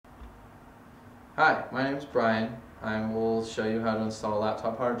Hi, my name is Brian. I will show you how to install a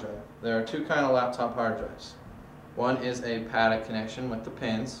laptop hard drive. There are two kinds of laptop hard drives. One is a paddock connection with the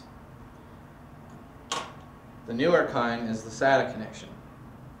pins. The newer kind is the SATA connection.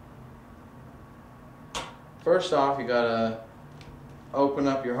 First off, you gotta open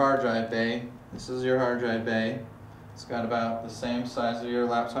up your hard drive bay. This is your hard drive bay. It's got about the same size of your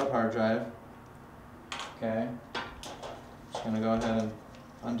laptop hard drive. Okay. Just gonna go ahead and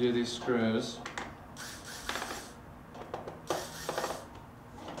undo these screws.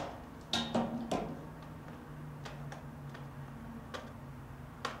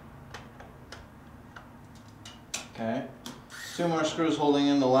 Okay, two more screws holding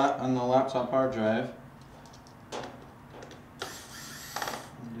in on the laptop hard drive.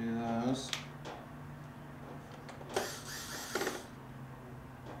 Undo those.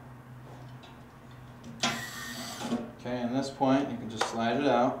 Okay, at this point you can just slide it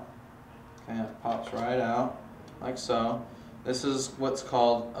out. Okay, it pops right out, like so. This is what's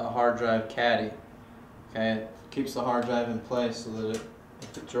called a hard drive caddy. Okay, it keeps the hard drive in place so that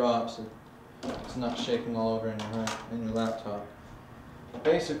if it drops, it's not shaking all over in your laptop.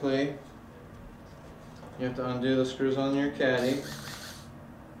 Basically, you have to undo the screws on your caddy.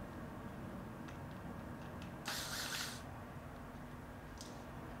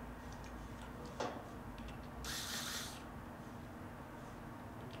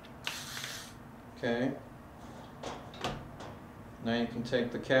 Okay. Now you can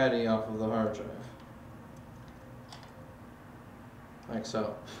take the caddy off of the hard drive. Like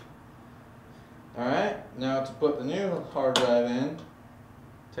so. Alright, now to put the new hard drive in,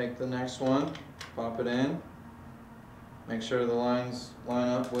 take the next one, pop it in, make sure the lines line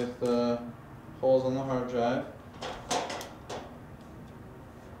up with the holes on the hard drive.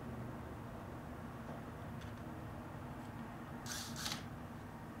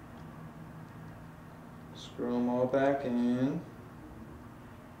 Screw them all back in.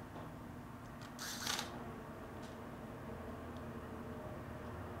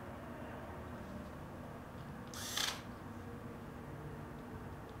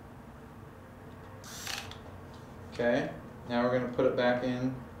 Okay, now we're going to put it back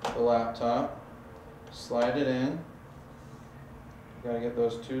in the laptop, slide it in, you got to get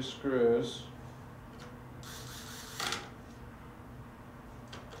those two screws,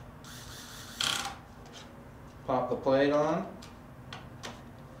 pop the plate on,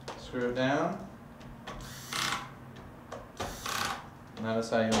 screw it down, and that is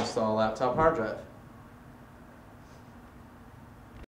how you install a laptop hard drive.